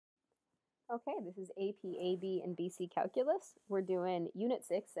Okay, this is AP, AB, and BC Calculus. We're doing Unit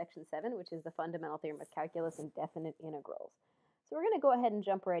 6, Section 7, which is the fundamental theorem of calculus and definite integrals. So we're going to go ahead and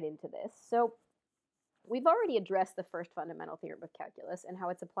jump right into this. So we've already addressed the first fundamental theorem of calculus and how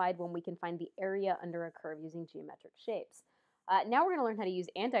it's applied when we can find the area under a curve using geometric shapes. Now we're going to learn how to use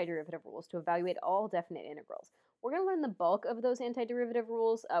antiderivative rules to evaluate all definite integrals. We're going to learn the bulk of those antiderivative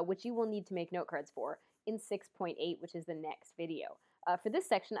rules, which you will need to make note cards for, in 6.8, which is the next video. For this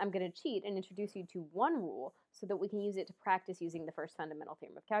section, I'm going to cheat and introduce you to one rule so that we can use it to practice using the first fundamental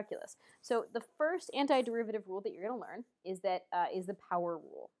theorem of calculus. So the first antiderivative rule that you're going to learn is the power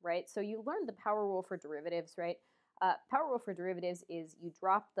rule, right? So you learned the power rule for derivatives, right? Power rule for derivatives is you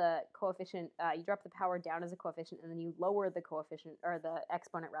drop the coefficient, you drop the power down as a coefficient, and then you lower the coefficient, or the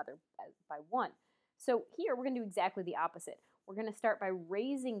exponent rather, by 1. So here we're going to do exactly the opposite. We're going to start by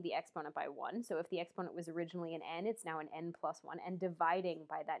raising the exponent by 1. So if the exponent was originally an n, it's now an n plus 1, and dividing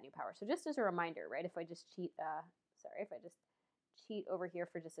by that new power. So just as a reminder, right, if I just cheat over here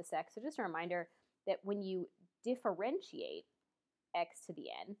for just a sec. So just a reminder that when you differentiate x to the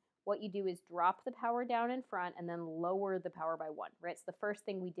n, what you do is drop the power down in front and then lower the power by 1, right? So the first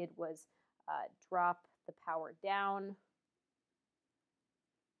thing we did was drop the power down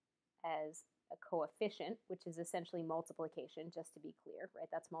as a coefficient, which is essentially multiplication, just to be clear, right?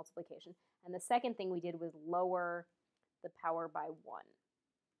 That's multiplication. And the second thing we did was lower the power by 1,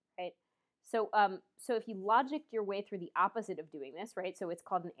 right? So, so if you logicked your way through the opposite of doing this, right? So it's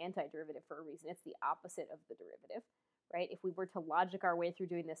called an antiderivative for a reason. It's the opposite of the derivative, right? If we were to logic our way through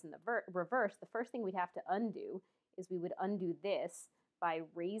doing this in the reverse, the first thing we'd have to undo is we would undo this by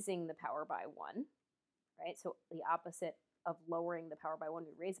raising the power by 1, right? So the opposite of lowering the power by 1,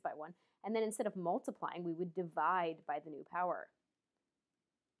 we raise it by 1. And then instead of multiplying, we would divide by the new power.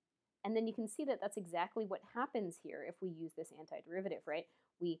 And then you can see that that's exactly what happens here if we use this antiderivative, right?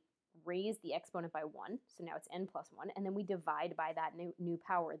 We raise the exponent by 1, so now it's n plus 1, and then we divide by that new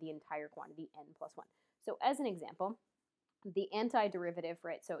power, the entire quantity, n plus 1. So as an example, the antiderivative,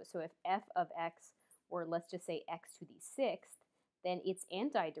 right, so if f of x were, let's just say, x to the 6th, then its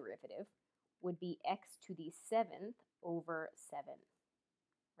antiderivative would be x to the 7th over 7,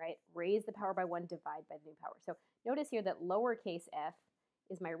 right? Raise the power by 1, divide by the new power. So notice here that lowercase f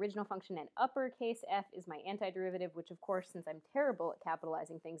is my original function and uppercase f is my antiderivative, which of course, since I'm terrible at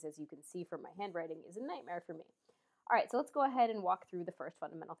capitalizing things, as you can see from my handwriting, is a nightmare for me. All right, so let's go ahead and walk through the first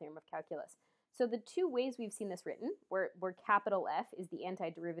fundamental theorem of calculus. So the two ways we've seen this written, where capital F is the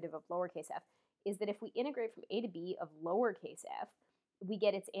antiderivative of lowercase f, is that if we integrate from a to b of lowercase f, we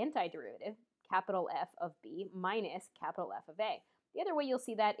get its antiderivative, capital F of b, minus capital F of a. The other way you'll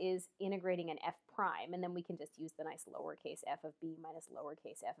see that is integrating an f prime, and then we can just use the nice lowercase f of b minus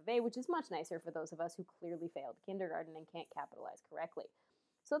lowercase f of a, which is much nicer for those of us who clearly failed kindergarten and can't capitalize correctly.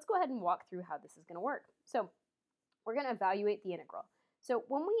 So let's go ahead and walk through how this is going to work. So we're going to evaluate the integral. So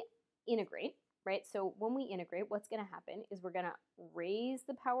when we integrate, right, what's going to happen is we're going to raise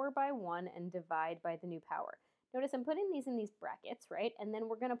the power by 1 and divide by the new power. Notice I'm putting these in these brackets, right, and then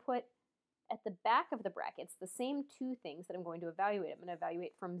we're going to put at the back of the brackets the same two things that I'm going to evaluate. I'm going to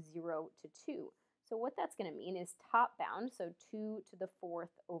evaluate from 0 to 2. So what that's going to mean is top bound, so 2 to the 4th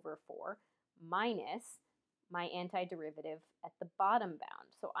over 4, minus my antiderivative at the bottom bound.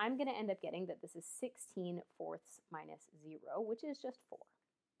 So I'm going to end up getting that this is 16 fourths minus 0, which is just 4.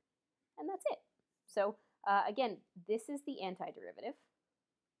 And that's it. So again, this is the antiderivative.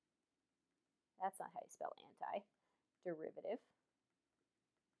 That's not how you spell antiderivative.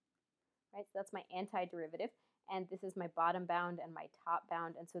 Right, so that's my antiderivative, and this is my bottom bound and my top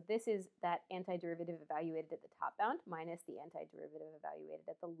bound, and so this is that antiderivative evaluated at the top bound minus the antiderivative evaluated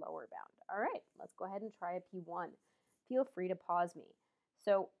at the lower bound. All right, let's go ahead and try a P1. Feel free to pause me.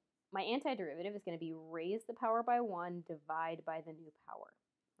 So my antiderivative is going to be raise the power by 1, divide by the new power,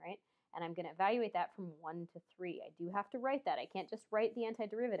 right? And I'm going to evaluate that from 1 to 3. I do have to write that. I can't just write the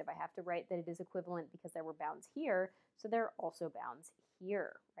antiderivative. I have to write that it is equivalent because there were bounds here, so there are also bounds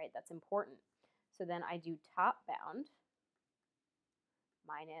here, right? That's important. So then I do top bound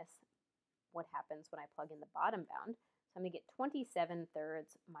minus what happens when I plug in the bottom bound. So I'm going to get 27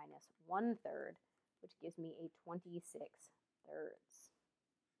 thirds minus 1 third, which gives me a 26 thirds.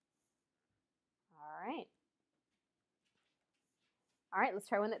 All right. All right, let's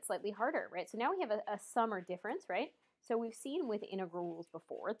try one that's slightly harder, right? So now we have a sum or difference, right? So we've seen with integral rules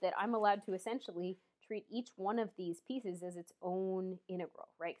before that I'm allowed to essentially treat each one of these pieces as its own integral,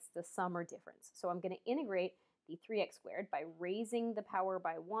 right? It's the sum or difference. So I'm going to integrate the 3x squared by raising the power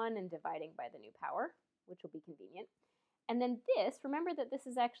by 1 and dividing by the new power, which will be convenient. And then this, remember that this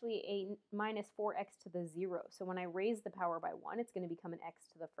is actually a minus 4x to the 0. So when I raise the power by 1, it's going to become an x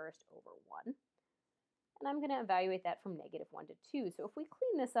to the first over 1. And I'm going to evaluate that from negative 1 to 2. So if we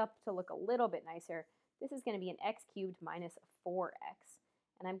clean this up to look a little bit nicer, this is going to be an x cubed minus 4x.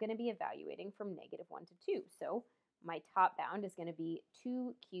 And I'm going to be evaluating from negative 1 to 2. So my top bound is going to be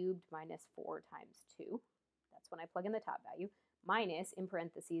 2 cubed minus 4 times 2. That's when I plug in the top value, minus, in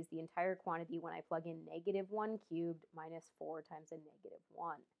parentheses, the entire quantity when I plug in negative 1 cubed minus 4 times a negative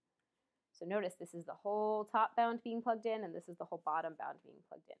 1. So notice this is the whole top bound being plugged in, and this is the whole bottom bound being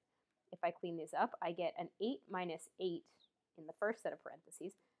plugged in. If I clean these up, I get an 8 minus 8 in the first set of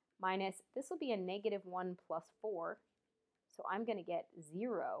parentheses, minus, this will be a negative 1 plus 4, so I'm going to get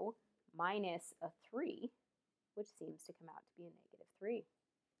 0 minus a 3, which seems to come out to be a negative 3.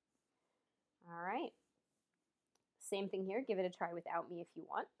 All right. Same thing here, give it a try without me if you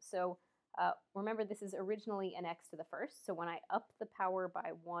want. So remember, this is originally an x to the first, so when I up the power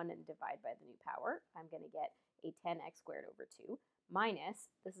by 1 and divide by the new power, I'm going to get a 10x squared over 2, minus,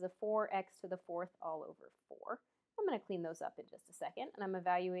 this is a 4x to the fourth all over 4. I'm going to clean those up in just a second, and I'm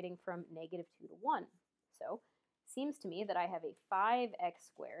evaluating from negative 2 to 1. So seems to me that I have a 5x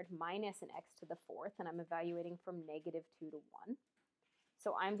squared minus an x to the fourth, and I'm evaluating from negative 2 to 1.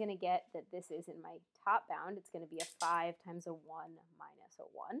 So I'm going to get that this is in my top bound, it's going to be a 5 times a 1 minus a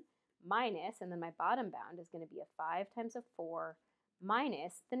 1, minus, and then my bottom bound is going to be a 5 times a 4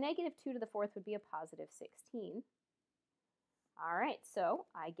 minus, the negative 2 to the fourth would be a positive 16. All right, so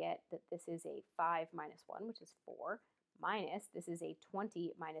I get that this is a 5 minus 1, which is 4, minus, this is a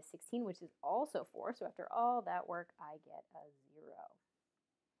 20 minus 16, which is also 4. So after all that work, I get a 0.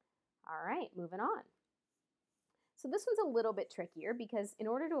 All right, moving on. So this one's a little bit trickier because in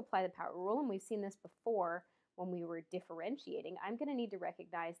order to apply the power rule, and we've seen this before when we were differentiating, I'm going to need to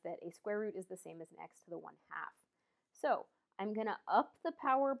recognize that a square root is the same as an x to the 1/2. So I'm going to up the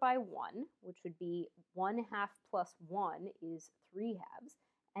power by 1, which would be 1/2 plus 1 is 3/2,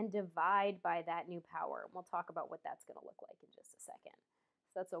 and divide by that new power. And we'll talk about what that's going to look like in just a second.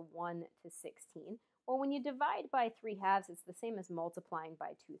 So that's a 1 to 16. Well, when you divide by 3/2, it's the same as multiplying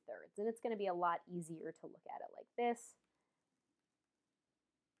by 2/3, and it's going to be a lot easier to look at it like this.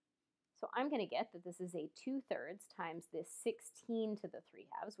 So I'm going to get that this is a 2/3 times this 16 to the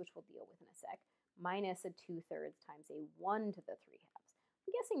 3/2, which we'll deal with in a sec, minus a 2/3 times a 1 to the 3/2.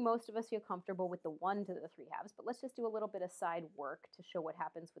 I'm guessing most of us feel comfortable with the 1 to the 3/2, but let's just do a little bit of side work to show what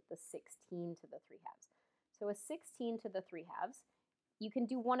happens with the 16 to the 3/2. So a 16 to the 3/2, you can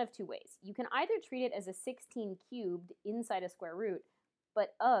do one of two ways. You can either treat it as a 16 cubed inside a square root,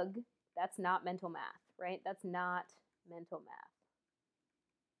 but ugh, that's not mental math, right? That's not mental math,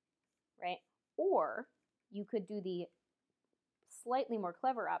 right? Or you could do the slightly more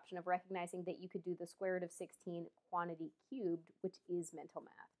clever option of recognizing that you could do the square root of 16 quantity cubed, which is mental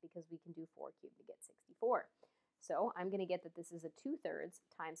math, because we can do 4 cubed to get 64. So I'm going to get that this is a 2/3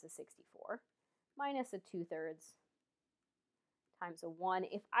 times a 64 minus a 2/3 times a 1.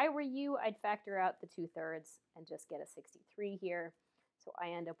 If I were you, I'd factor out the 2/3 and just get a 63 here. So I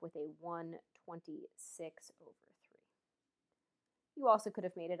end up with a 126 over 3. You also could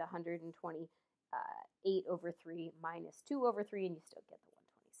have made it 128 over 3 minus 2 over 3, and you still get the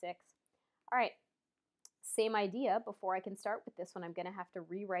 126. All right, same idea. Before I can start with this one, I'm going to have to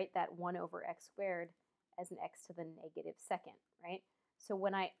rewrite that 1 over x squared as an x to the negative second, right? So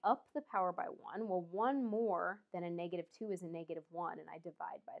when I up the power by 1, well, 1 more than a negative 2 is a negative 1, and I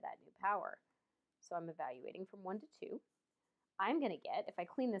divide by that new power. So I'm evaluating from 1 to 2. I'm going to get, if I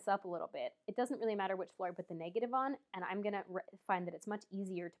clean this up a little bit, it doesn't really matter which floor I put the negative on, and I'm going to find that it's much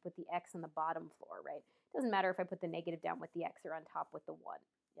easier to put the x on the bottom floor, right? It doesn't matter if I put the negative down with the x or on top with the 1.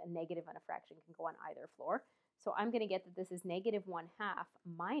 A negative and a fraction can go on either floor. So I'm going to get that this is negative 1/2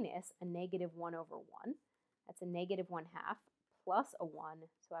 minus a negative 1 over 1. That's a negative 1/2 plus a 1.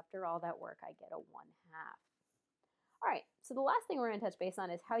 So after all that work, I get a 1/2. All right, so the last thing we're going to touch base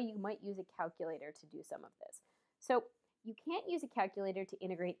on is how you might use a calculator to do some of this. So you can't use a calculator to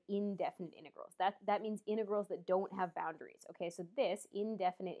integrate indefinite integrals. That means integrals that don't have boundaries. Okay, so this,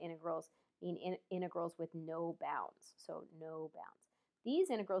 indefinite integrals, mean integrals with no bounds. So no bounds.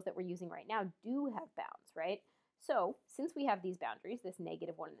 These integrals that we're using right now do have bounds, right? So since we have these boundaries, this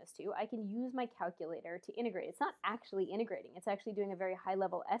negative 1 and this 2, I can use my calculator to integrate. It's not actually integrating. It's actually doing a very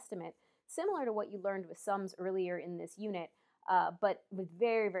high-level estimate, similar to what you learned with sums earlier in this unit, but with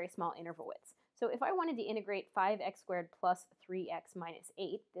very, very small interval widths. So if I wanted to integrate 5x squared plus 3x minus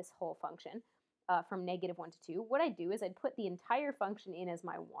 8, this whole function, from negative 1 to 2, what I'd do is I'd put the entire function in as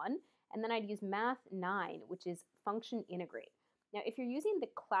my 1, and then I'd use math 9, which is function integrate. Now, if you're using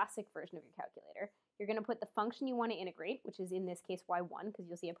the classic version of your calculator, You're going to put the function you want to integrate, which is in this case y1, because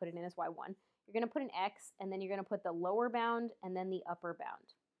you'll see I put it in as y1. You're going to put an x, and then you're going to put the lower bound and then the upper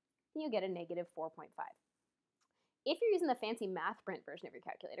bound. And you get a negative 4.5. If you're using the fancy MathPrint version of your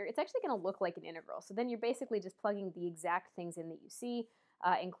calculator, it's actually going to look like an integral. So then you're basically just plugging the exact things in that you see,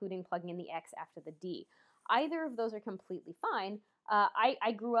 including plugging in the x after the d. Either of those are completely fine.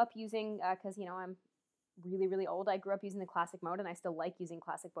 I grew up using, because I'm really, really old, I grew up using the classic mode, and I still like using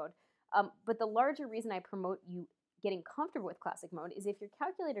classic mode. But the larger reason I promote you getting comfortable with classic mode is if your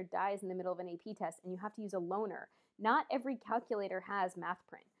calculator dies in the middle of an AP test and you have to use a loaner, not every calculator has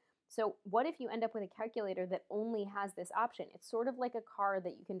MathPrint. So what if you end up with a calculator that only has this option? It's sort of like a car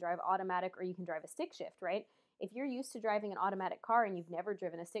that you can drive automatic or you can drive a stick shift, right? If you're used to driving an automatic car and you've never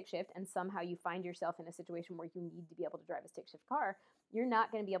driven a stick shift and somehow you find yourself in a situation where you need to be able to drive a stick shift car, you're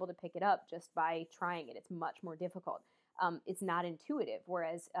not going to be able to pick it up just by trying it. It's much more difficult. It's not intuitive,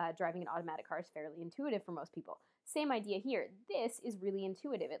 whereas driving an automatic car is fairly intuitive for most people. Same idea here. This is really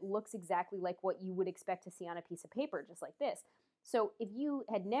intuitive. It looks exactly like what you would expect to see on a piece of paper, just like this. So if you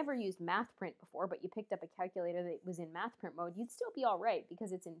had never used MathPrint before, but you picked up a calculator that was in MathPrint mode, you'd still be all right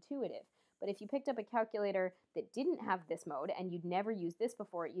because it's intuitive. But if you picked up a calculator that didn't have this mode and you'd never used this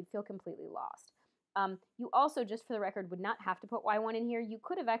before, you'd feel completely lost. You also, just for the record, would not have to put y1 in here. You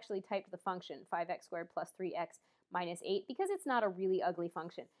could have actually typed the function 5x squared plus 3x minus 8 because it's not a really ugly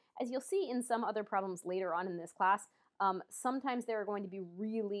function. As you'll see in some other problems later on in this class, sometimes there are going to be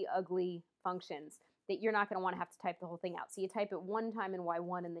really ugly functions that you're not going to want to have to type the whole thing out. So you type it one time in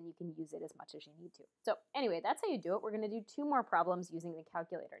y1 and then you can use it as much as you need to. So anyway, that's how you do it. We're going to do 2 more problems using the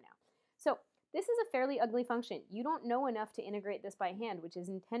calculator now. So this is a fairly ugly function. You don't know enough to integrate this by hand, which is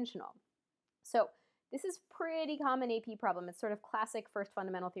intentional. So this is pretty common AP problem. It's sort of classic first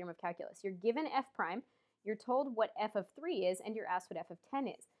fundamental theorem of calculus. You're given f prime, you're told what f of 3 is, and you're asked what f of 10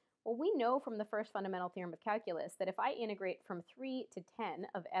 is. Well, we know from the first fundamental theorem of calculus that if I integrate from 3 to 10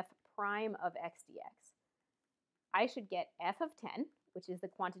 of f prime of x dx, I should get f of 10, which is the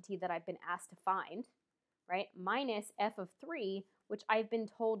quantity that I've been asked to find, right, minus f of 3, which I've been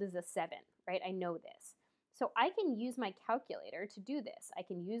told is a 7, right? I know this. So I can use my calculator to do this. I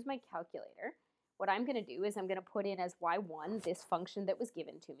can use my calculator. What I'm going to do is I'm going to put in as y1 this function that was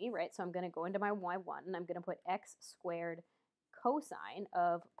given to me, right? So I'm going to go into my y1 and I'm going to put x squared cosine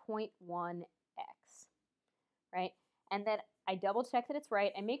of 0.1x, right? And then I double check that it's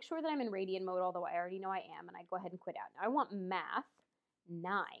right. I make sure that I'm in radian mode, although I already know I am, and I go ahead and quit out. Now I want math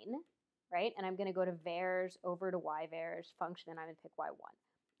 9, right? And I'm going to go to vars over to yvars function, and I'm going to pick y1,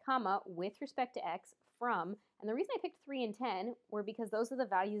 comma, with respect to x from, and the reason I picked 3 and 10 were because those are the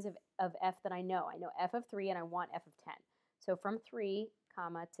values of f that I know. I know f of 3 and I want f of 10. So from 3,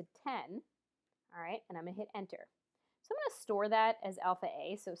 comma, to 10, all right, and I'm going to hit enter. So I'm going to store that as alpha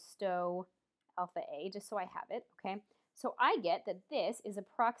a, so stow alpha a, just so I have it, okay? So I get that this is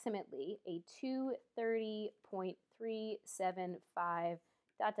approximately a 230.375 ...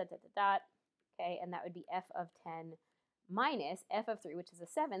 okay, and that would be f of 10 minus f of 3, which is a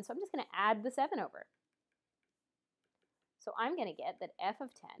 7, so I'm just going to add the 7 over. So I'm going to get that f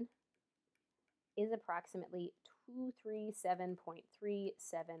of 10 is approximately 237.375,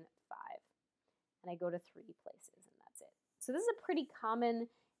 and I go to 3 places, and that's it. So this is a pretty common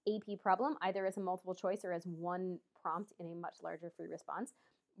AP problem, either as a multiple choice or as one prompt in a much larger free response,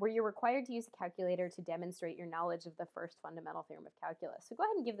 where you're required to use a calculator to demonstrate your knowledge of the first fundamental theorem of calculus. So go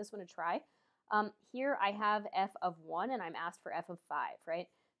ahead and give this one a try. Here I have f of 1, and I'm asked for f of 5, right?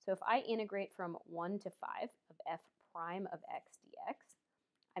 So if I integrate from 1 to 5 of f prime of x dx,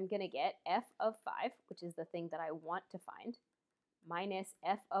 I'm going to get f of 5, which is the thing that I want to find, minus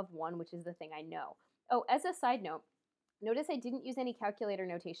f of 1, which is the thing I know. Oh, as a side note, notice I didn't use any calculator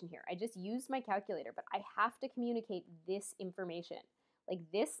notation here. I just used my calculator, but I have to communicate this information.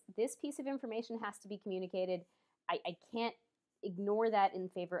 Like this piece of information has to be communicated. I can't ignore that in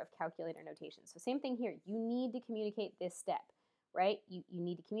favor of calculator notation. So same thing here. You need to communicate this step, right? You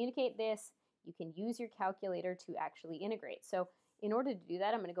need to communicate this. You can use your calculator to actually integrate. So in order to do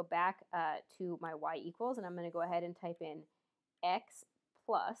that, I'm going to go back to my y equals, and I'm going to go ahead and type in x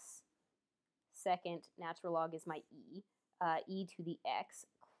plus second natural log is my e to the x,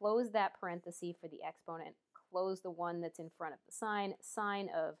 close that parenthesis for the exponent, close the one that's in front of the sign, sine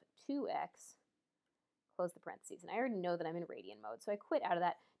of 2x, close the parentheses. And I already know that I'm in radian mode, so I quit out of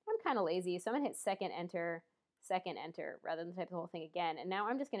that. I'm kind of lazy, so I'm going to hit second enter, rather than type the whole thing again. And now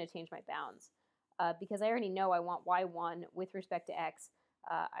I'm just going to change my bounds because I already know I want y1 with respect to x.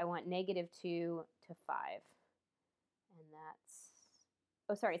 I want -2 to 5. And that's,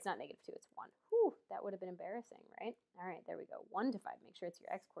 oh, sorry, it's not -2, it's 1. Whew, that would have been embarrassing, right? All right, there we go. 1 to 5. Make sure it's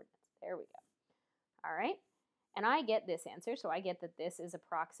your x coordinates. There we go. All right, and I get this answer, so I get that this is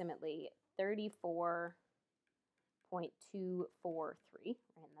approximately 34.243,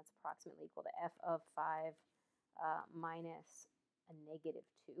 and that's approximately equal to f of 5 minus a negative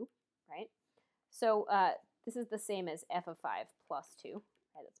 2, right? So this is the same as f of 5 plus 2,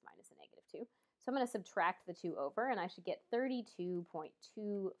 right? That's minus a negative 2. So I'm going to subtract the 2 over, and I should get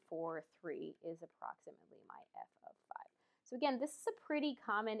 32.243 is approximately my f of 5. So again, this is a pretty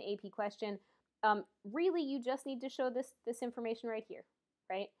common AP question. Really, you just need to show this information right here,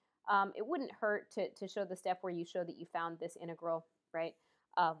 right? It wouldn't hurt to show the step where you show that you found this integral, right?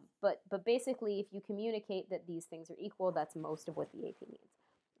 But basically, if you communicate that these things are equal, that's most of what the AP needs.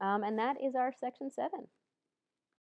 And that is our section 7.